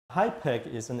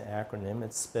HIPEC is an acronym.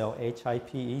 It's spelled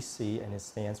HIPEC, and it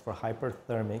stands for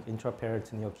Hyperthermic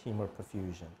Intraperitoneal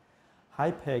Chemoperfusion.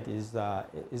 HIPEC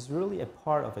is really a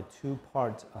part of a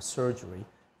two-part surgery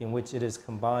in which it is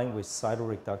combined with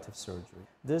cytoreductive surgery.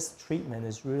 This treatment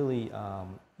is really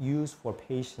used for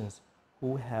patients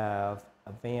who have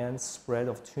advanced spread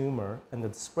of tumor, and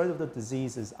the spread of the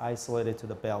disease is isolated to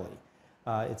the belly.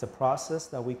 It's a process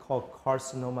that we call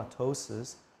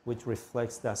carcinomatosis, which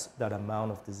reflects that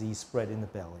amount of disease spread in the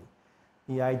belly.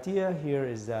 The idea here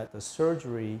is that the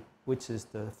surgery, which is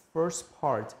the first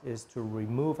part, is to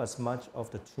remove as much of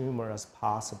the tumor as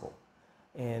possible.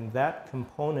 And that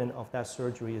component of that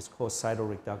surgery is called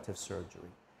cytoreductive surgery.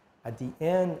 At the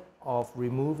end of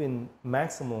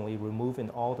maximally removing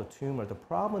all the tumor, the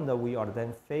problem that we are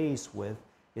then faced with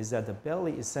is that the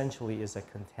belly essentially is a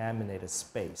contaminated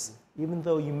space. Even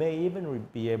though you may even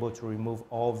be able to remove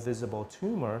all visible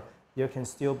tumor, there can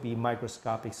still be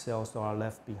microscopic cells that are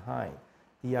left behind.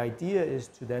 The idea is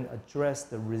to then address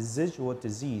the residual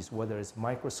disease, whether it's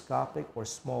microscopic or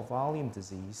small volume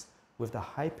disease, with the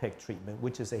HIPEC treatment,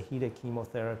 which is a heated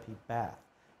chemotherapy bath.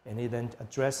 And it then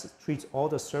treats all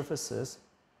the surfaces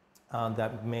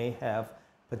that may have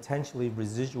potentially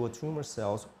residual tumor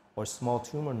cells or small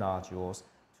tumor nodules,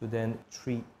 to then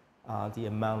treat the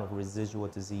amount of residual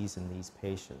disease in these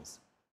patients.